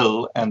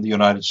 Brazil, and the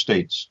United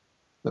States.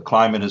 The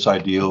climate is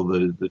ideal,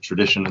 the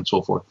tradition, and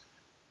so forth.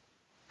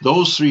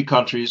 Those three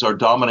countries are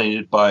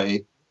dominated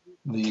by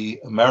the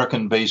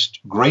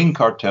American-based grain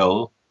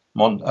cartel,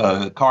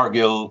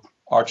 Cargill,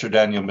 Archer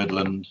Daniel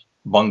Midland,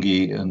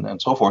 Bunge,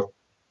 and so forth.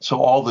 So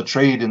all the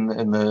trade in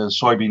the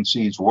soybean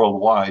seeds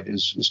worldwide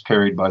is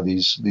carried by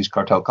these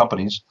cartel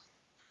companies.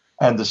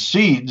 And the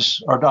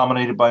seeds are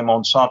dominated by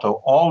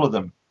Monsanto, all of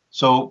them.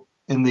 So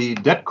in the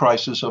debt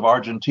crisis of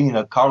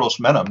Argentina, Carlos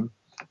Menem,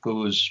 who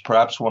was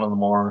perhaps one of the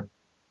more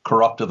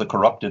corrupt of the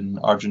corrupt in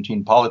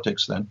Argentine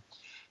politics then,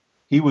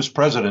 he was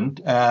president,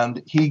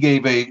 and he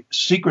gave a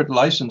secret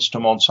license to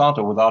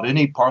Monsanto without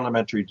any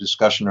parliamentary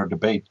discussion or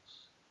debate,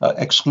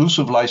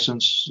 exclusive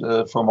license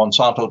for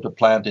Monsanto to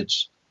plant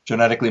its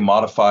genetically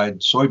modified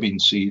soybean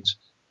seeds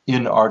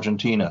in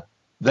Argentina.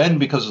 Then,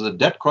 because of the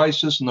debt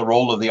crisis and the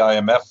role of the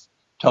IMF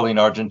telling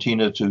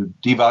Argentina to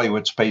devalue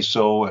its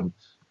peso and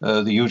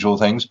the usual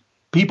things,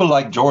 people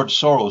like George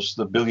Soros,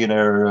 the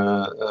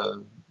billionaire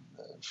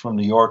from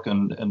New York,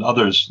 and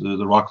others,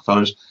 the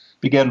Rockefellers,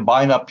 began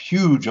buying up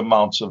huge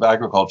amounts of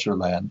agriculture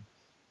land.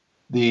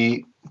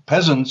 The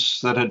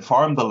peasants that had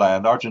farmed the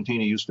land,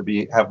 Argentina used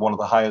to have one of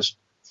the highest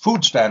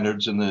food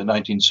standards in the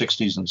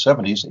 1960s and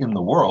 70s in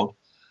the world.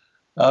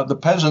 The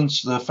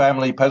peasants, the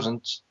family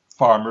peasants,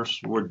 farmers,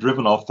 were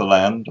driven off the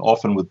land,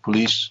 often with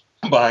police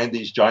behind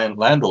these giant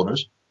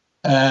landowners,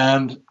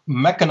 and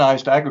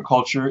mechanized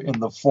agriculture in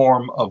the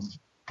form of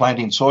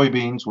planting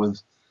soybeans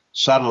with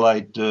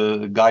satellite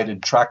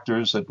guided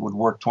tractors that would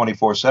work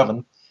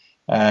 24/7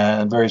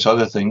 and various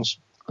other things,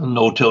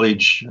 no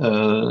tillage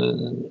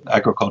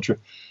agriculture,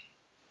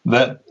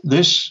 that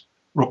this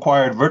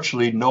required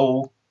virtually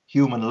no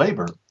human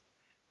labor.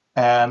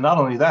 And not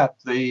only that,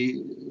 they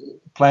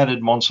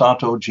planted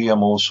Monsanto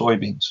GMO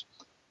soybeans.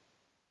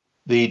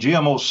 The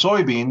GMO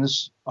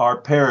soybeans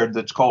are paired,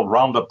 that's called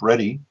Roundup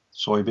Ready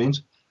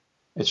soybeans.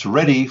 It's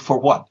ready for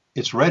what?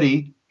 It's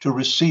ready to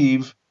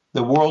receive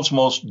the world's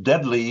most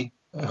deadly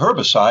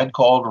herbicide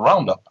called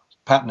Roundup,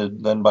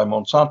 patented then by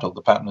Monsanto.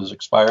 The patent has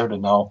expired,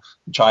 and now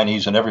the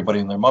Chinese and everybody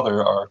and their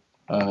mother are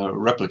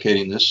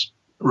replicating this,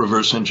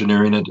 reverse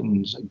engineering it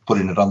and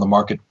putting it on the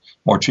market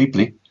more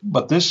cheaply.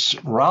 But this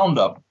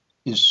Roundup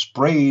is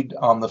sprayed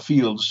on the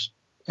fields,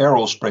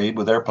 aerosprayed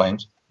with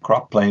airplanes,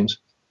 crop planes,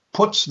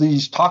 puts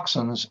these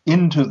toxins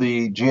into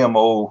the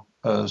GMO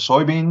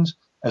soybeans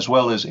as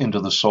well as into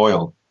the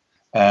soil.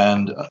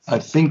 And I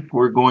think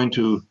we're going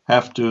to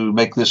have to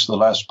make this the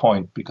last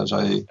point because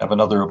I have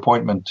another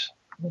appointment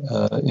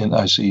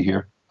I see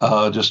here.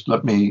 Just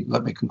let me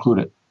conclude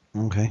it.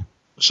 Okay.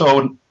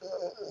 So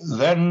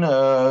then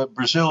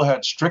Brazil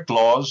had strict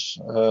laws.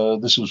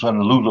 This was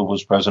when Lula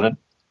was president,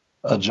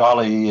 a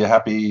jolly,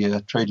 happy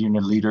trade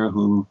union leader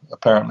who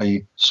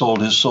apparently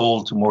sold his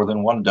soul to more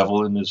than one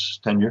devil in his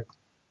tenure.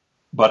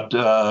 But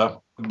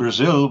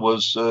Brazil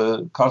was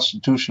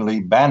constitutionally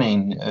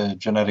banning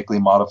genetically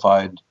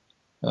modified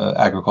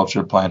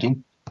agriculture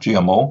planting,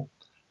 GMO.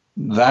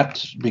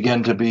 That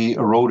began to be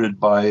eroded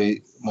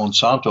by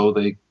Monsanto.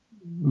 They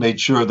made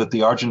sure that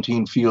the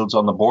Argentine fields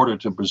on the border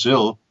to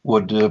Brazil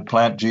would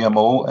plant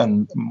GMO,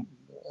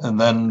 and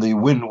then the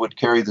wind would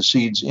carry the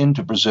seeds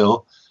into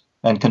Brazil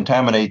and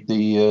contaminate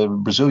the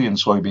Brazilian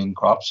soybean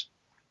crops.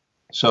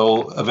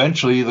 So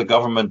eventually the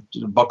government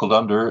buckled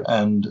under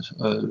and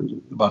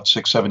about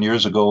 6-7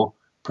 years ago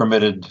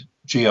permitted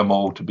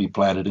GMO to be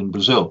planted in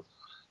Brazil.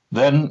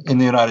 Then in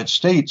the United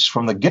States,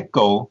 from the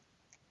get-go,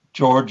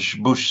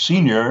 George Bush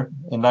Sr.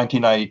 in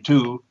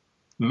 1992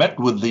 met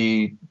with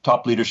the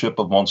top leadership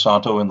of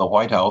Monsanto in the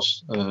White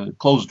House,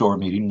 closed-door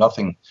meeting,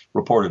 nothing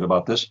reported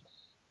about this,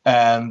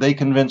 and they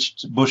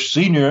convinced Bush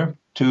Sr.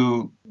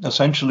 to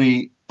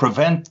essentially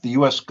prevent the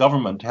U.S.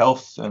 government,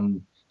 health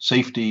and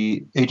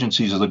safety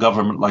agencies of the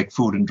government like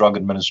Food and Drug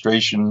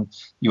Administration,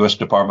 U.S.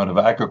 Department of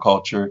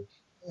Agriculture,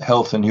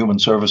 Health and Human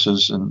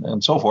Services,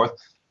 and so forth,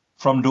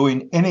 from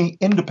doing any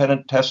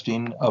independent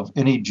testing of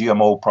any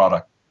GMO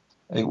product.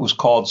 It was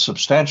called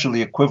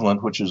substantially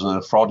equivalent, which is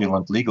a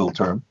fraudulent legal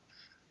term,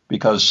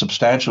 because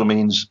substantial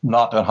means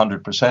not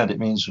 100%. It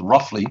means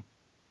roughly,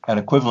 and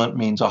equivalent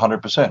means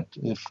 100%.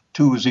 If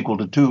 2 is equal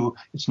to 2,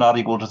 it's not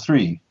equal to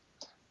 3.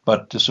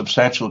 But the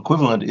substantial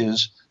equivalent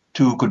is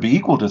 2 could be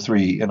equal to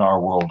 3 in our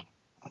world.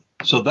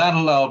 So that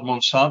allowed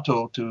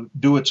Monsanto to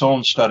do its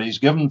own studies,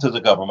 give them to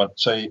the government,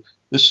 say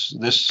this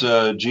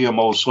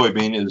GMO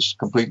soybean is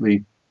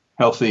completely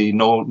healthy,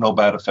 no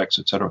bad effects,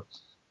 etc.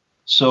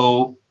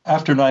 So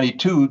after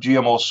 92,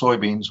 GMO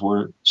soybeans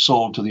were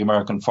sold to the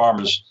American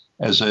farmers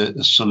as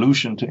a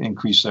solution to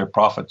increase their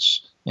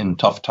profits in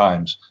tough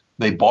times.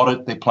 They bought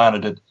it, they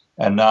planted it,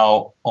 and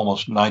now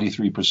almost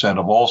 93%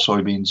 of all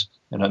soybeans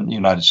in the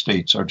United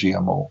States are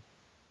GMO.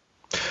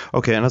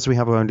 Okay, and as we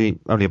have only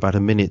about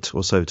a minute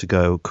or so to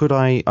go, could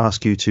I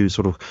ask you to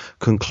sort of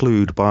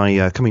conclude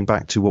by coming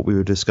back to what we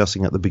were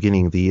discussing at the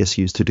beginning, the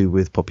issues to do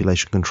with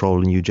population control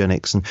and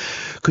eugenics, and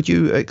could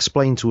you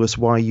explain to us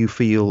why you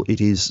feel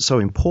it is so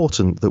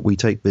important that we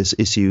take this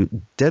issue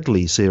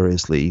deadly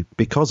seriously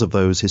because of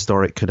those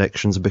historic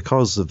connections,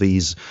 because of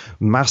these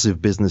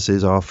massive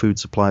businesses, our food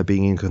supply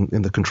being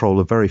in the control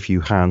of very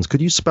few hands?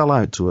 Could you spell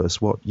out to us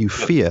what you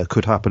fear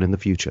could happen in the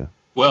future?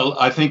 Well,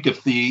 I think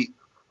if the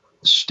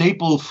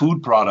staple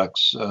food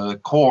products,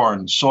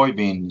 corn,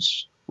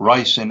 soybeans,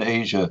 rice in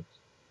Asia,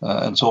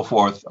 and so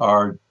forth,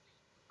 are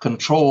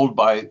controlled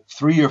by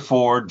 3 or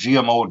 4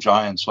 GMO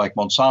giants like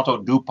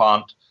Monsanto,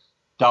 DuPont,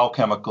 Dow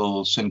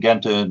Chemical,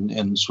 Syngenta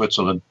in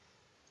Switzerland,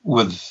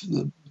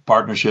 with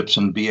partnerships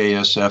in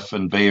BASF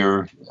and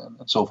Bayer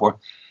and so forth.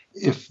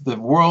 If the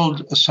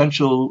world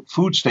essential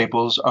food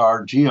staples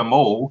are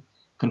GMO,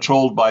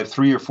 controlled by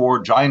 3 or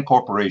 4 giant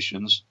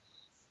corporations,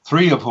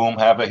 3 of whom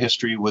have a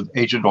history with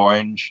Agent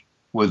Orange,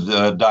 with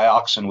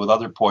dioxin, with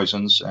other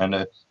poisons, and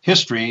a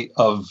history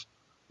of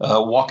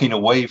walking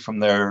away from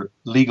their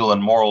legal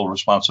and moral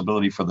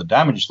responsibility for the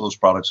damage those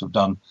products have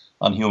done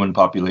on human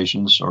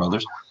populations or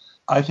others,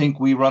 I think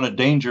we run a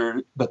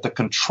danger that the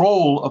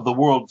control of the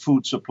world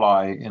food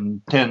supply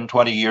in 10,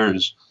 20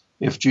 years,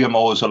 if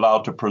GMO is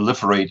allowed to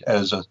proliferate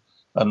as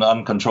an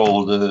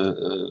uncontrolled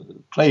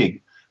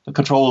plague, the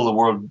control of the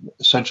world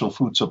essential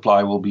food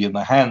supply will be in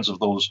the hands of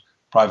those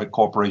private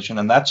corporations,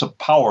 and that's a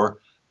power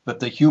that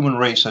the human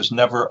race has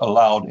never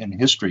allowed in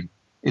history.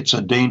 It's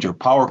a danger.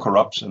 Power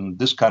corrupts, and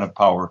this kind of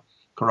power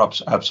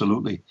corrupts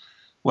absolutely.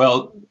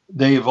 Well,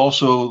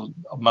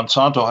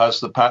 Monsanto has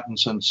the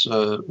patent since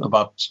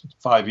about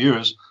 5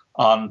 years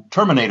on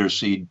Terminator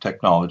seed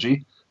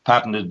technology,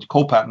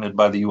 co-patented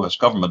by the U.S.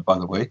 government, by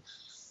the way,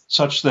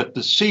 such that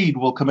the seed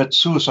will commit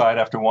suicide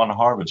after one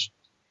harvest.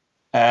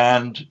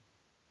 And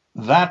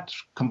that,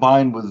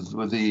 combined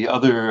with the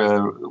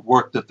other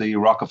work that the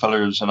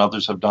Rockefellers and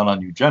others have done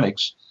on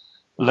eugenics,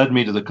 led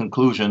me to the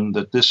conclusion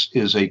that this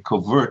is a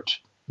covert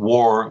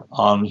war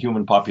on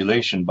human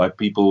population by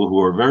people who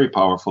are very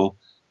powerful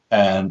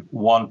and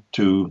want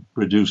to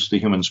reduce the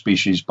human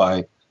species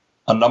by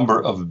a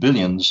number of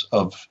billions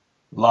of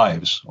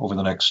lives over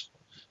the next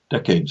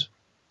decades.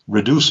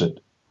 Reduce it.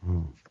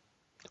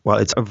 Well,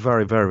 it's a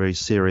very, very, very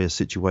serious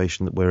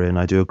situation that we're in.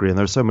 I do agree. And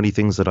there are so many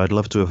things that I'd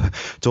love to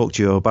have talked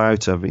to you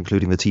about,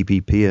 including the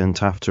TPP and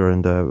TAFTA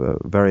and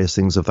various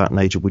things of that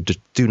nature we just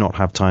do not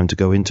have time to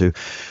go into.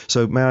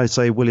 So may I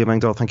say, William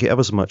Engdahl, thank you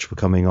ever so much for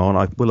coming on.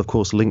 I will, of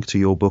course, link to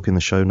your book in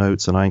the show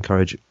notes, and I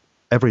encourage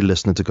every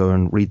listener to go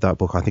and read that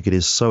book. I think it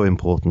is so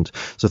important.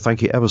 So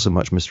thank you ever so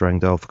much, Mr.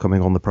 Engdahl, for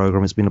coming on the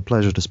program. It's been a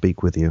pleasure to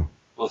speak with you.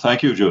 Well,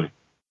 thank you, Julie.